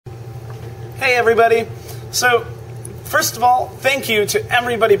Hey everybody! So, first of all, thank you to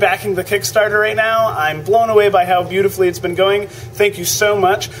everybody backing the Kickstarter right now. I'm blown away by how beautifully it's been going. Thank you so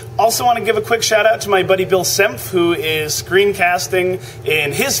much. Also want to give a quick shout out to my buddy Bill Sempf, who is screencasting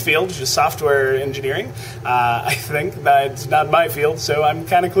in his field, which is software engineering. I think it's not my field, so I'm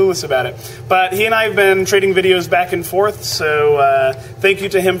kind of clueless about it. But he and I have been trading videos back and forth, so thank you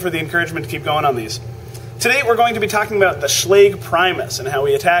to him for the encouragement to keep going on these. Today we're going to be talking about the Schlage Primus and how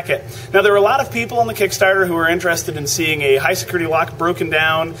we attack it. Now there are a lot of people on the Kickstarter who are interested in seeing a high security lock broken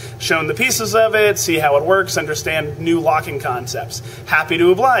down, shown the pieces of it, see how it works, understand new locking concepts. Happy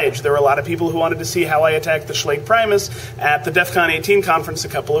to oblige. There were a lot of people who wanted to see how I attacked the Schlage Primus at the DEF CON 18 conference a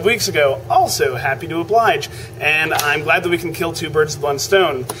couple of weeks ago. Also happy to oblige, and I'm glad that we can kill two birds with one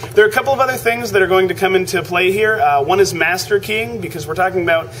stone. There are a couple of other things that are going to come into play here. One is Masterkeying, because we're talking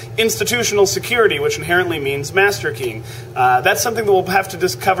about institutional security, which inherently means Masterkeying. That's something that we'll have to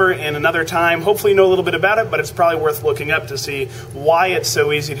just cover in another time. Hopefully you know a little bit about it, but it's probably worth looking up to see why it's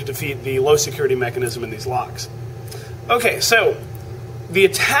so easy to defeat the low security mechanism in these locks. Okay, so the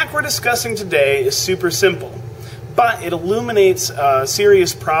attack we're discussing today is super simple, but it illuminates a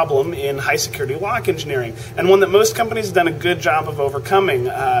serious problem in high security lock engineering, and one that most companies have done a good job of overcoming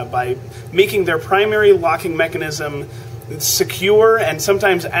by making their primary locking mechanism secure, and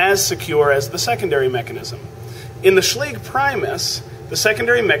sometimes as secure as the secondary mechanism. In the Schlage Primus, the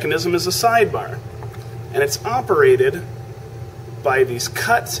secondary mechanism is a sidebar, and it's operated by these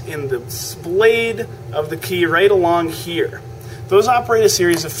cuts in the blade of the key right along here. Those operate a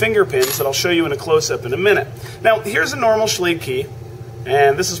series of finger pins that I'll show you in a close-up in a minute. Now, here's a normal Schlage key,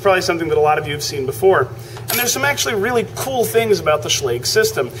 and this is probably something that a lot of you have seen before. And there's some actually really cool things about the Schlage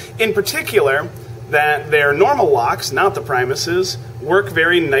system. In particular, that their normal locks, not the Primuses, work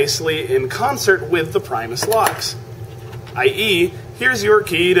very nicely in concert with the Primus locks. I.e., here's your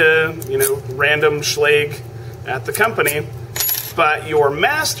key to, random Schlage at the company, but your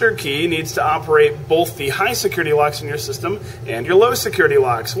master key needs to operate both the high security locks in your system and your low security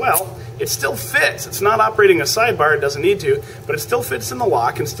locks. Well, it still fits. It's not operating a sidebar, it doesn't need to, but it still fits in the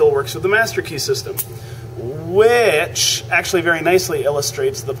lock and still works with the master key system, which actually very nicely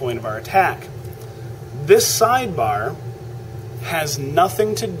illustrates the point of our attack. This sidebar has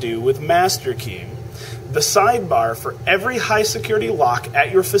nothing to do with Masterkeying. The sidebar for every high security lock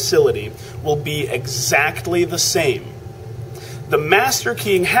at your facility will be exactly the same. The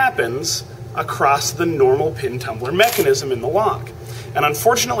Masterkeying happens across the normal pin tumbler mechanism in the lock. And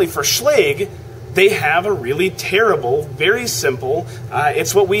unfortunately for Schlage, they have a really terrible, very simple,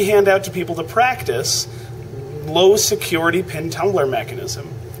 it's what we hand out to people to practice, low security pin tumbler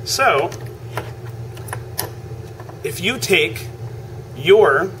mechanism. So, if you take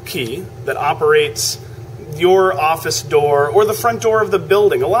your key that operates your office door or the front door of the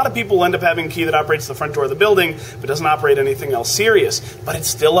building, a lot of people end up having a key that operates the front door of the building but doesn't operate anything else serious, but it's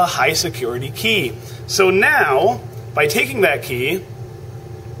still a high security key. So now, by taking that key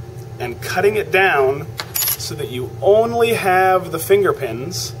and cutting it down so that you only have the finger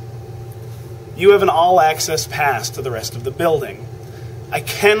pins, you have an all-access pass to the rest of the building. I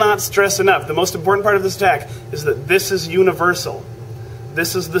cannot stress enough, the most important part of this attack is that this is universal.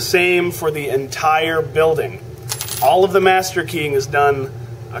 This is the same for the entire building. All of the Masterkeying is done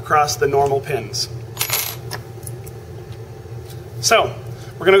across the normal pins. So,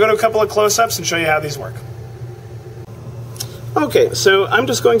 we're going to go to a couple of close-ups and show you how these work. Okay, so I'm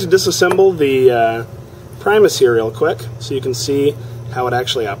just going to disassemble the Primus here real quick so you can see how it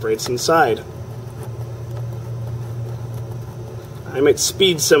actually operates inside. I might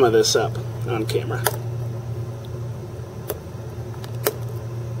speed some of this up on camera.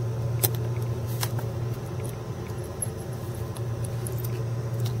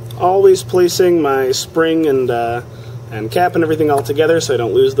 Always placing my spring and cap and everything all together so I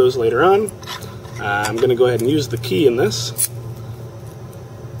don't lose those later on. I'm going to go ahead and use the key in this.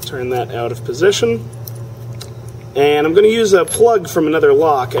 Turn that out of position. And I'm going to use a plug from another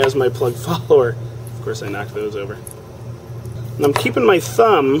lock as my plug follower. Of course I knocked those over. And I'm keeping my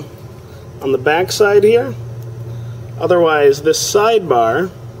thumb on the back side here. Otherwise, this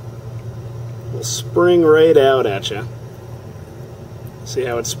sidebar will spring right out at you. See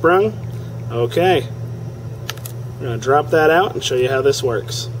how it sprung? Okay. I'm going to drop that out and show you how this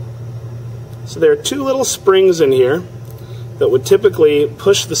works. So there are two little springs in here that would typically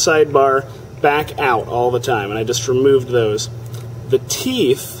push the sidebar back out all the time, and I just removed those. The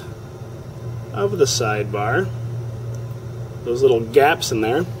teeth of the sidebar, those little gaps in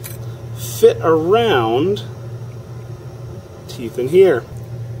there, fit around teeth in here.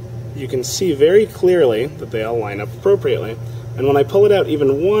 You can see very clearly that they all line up appropriately. And when I pull it out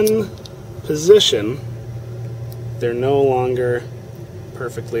even one position, they're no longer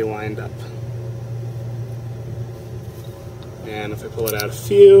perfectly lined up. And if I pull it out a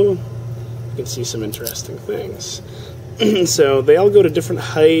few, you can see some interesting things. So they all go to different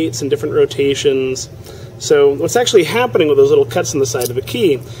heights and different rotations. So what's actually happening with those little cuts in the side of a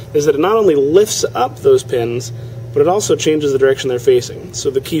key is that it not only lifts up those pins, but it also changes the direction they're facing.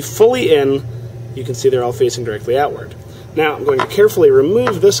 So the key fully in, you can see they're all facing directly outward. Now I'm going to carefully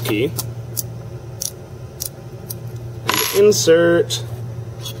remove this key and insert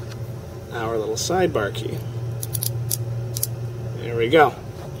our little sidebar key. There we go.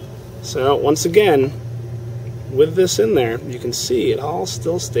 So once again, with this in there, you can see it all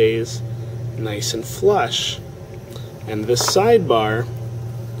still stays nice and flush. And this sidebar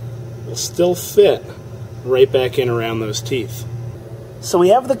will still fit right back in around those teeth. So we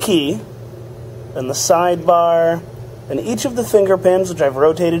have the key, and the sidebar, and each of the finger pins, which I've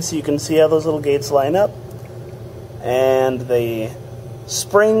rotated so you can see how those little gates line up, and the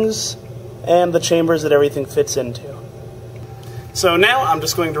springs, and the chambers that everything fits into. So now I'm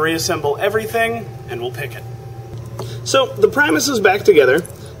just going to reassemble everything, and we'll pick it. So the Primus is back together,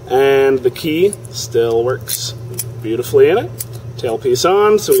 and the key still works beautifully in it. Tailpiece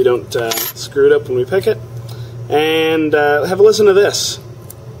on so we don't screw it up when we pick it. And have a listen to this.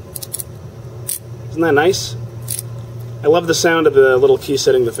 Isn't that nice? I love the sound of the little key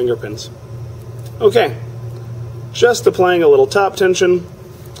setting the finger pins. Okay, just applying a little top tension,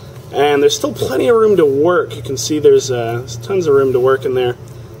 and there's still plenty of room to work. You can see there's tons of room to work in there,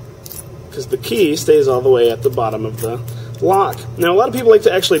 because the key stays all the way at the bottom of the lock. Now, a lot of people like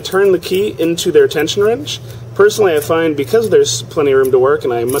to actually turn the key into their tension wrench. Personally, I find because there's plenty of room to work,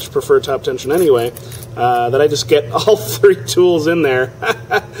 and I much prefer top tension anyway, that I just get all three tools in there.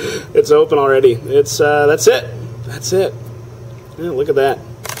 It's open already. It's that's it. That's it. Yeah, look at that.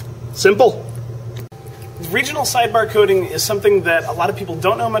 Simple. Regional sidebar coding is something that a lot of people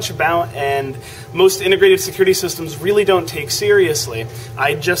don't know much about, and most integrated security systems really don't take seriously.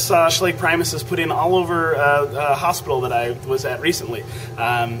 I just saw Schlage Primus put in all over a hospital that I was at recently.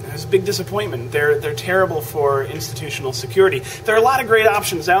 It was a big disappointment. They're terrible for institutional security. There are a lot of great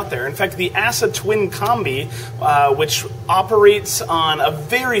options out there. In fact, the ASA Twin Combi, which operates on a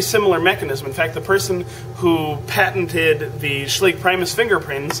very similar mechanism. In fact, the person who patented the Schlage Primus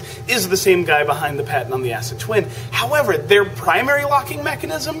fingerprints is the same guy behind the patent on the ASA Twin. However, their primary locking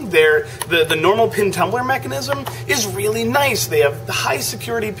mechanism, the normal pin tumbler mechanism, is really nice. They have high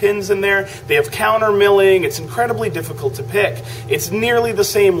security pins in there. They have counter milling. It's incredibly difficult to pick. It's nearly the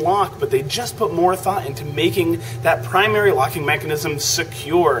same lock, but they just put more thought into making that primary locking mechanism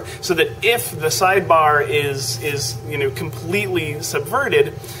secure, so that if the sidebar is completely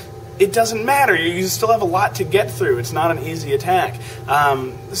subverted, it doesn't matter. You still have a lot to get through. It's not an easy attack.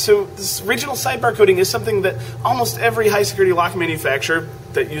 So this regional sidebar coding is something that almost every high-security lock manufacturer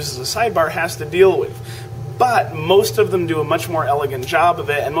that uses a sidebar has to deal with. But most of them do a much more elegant job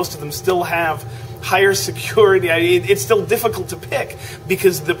of it, and most of them still have higher security. It's still difficult to pick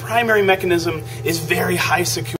because the primary mechanism is very high security.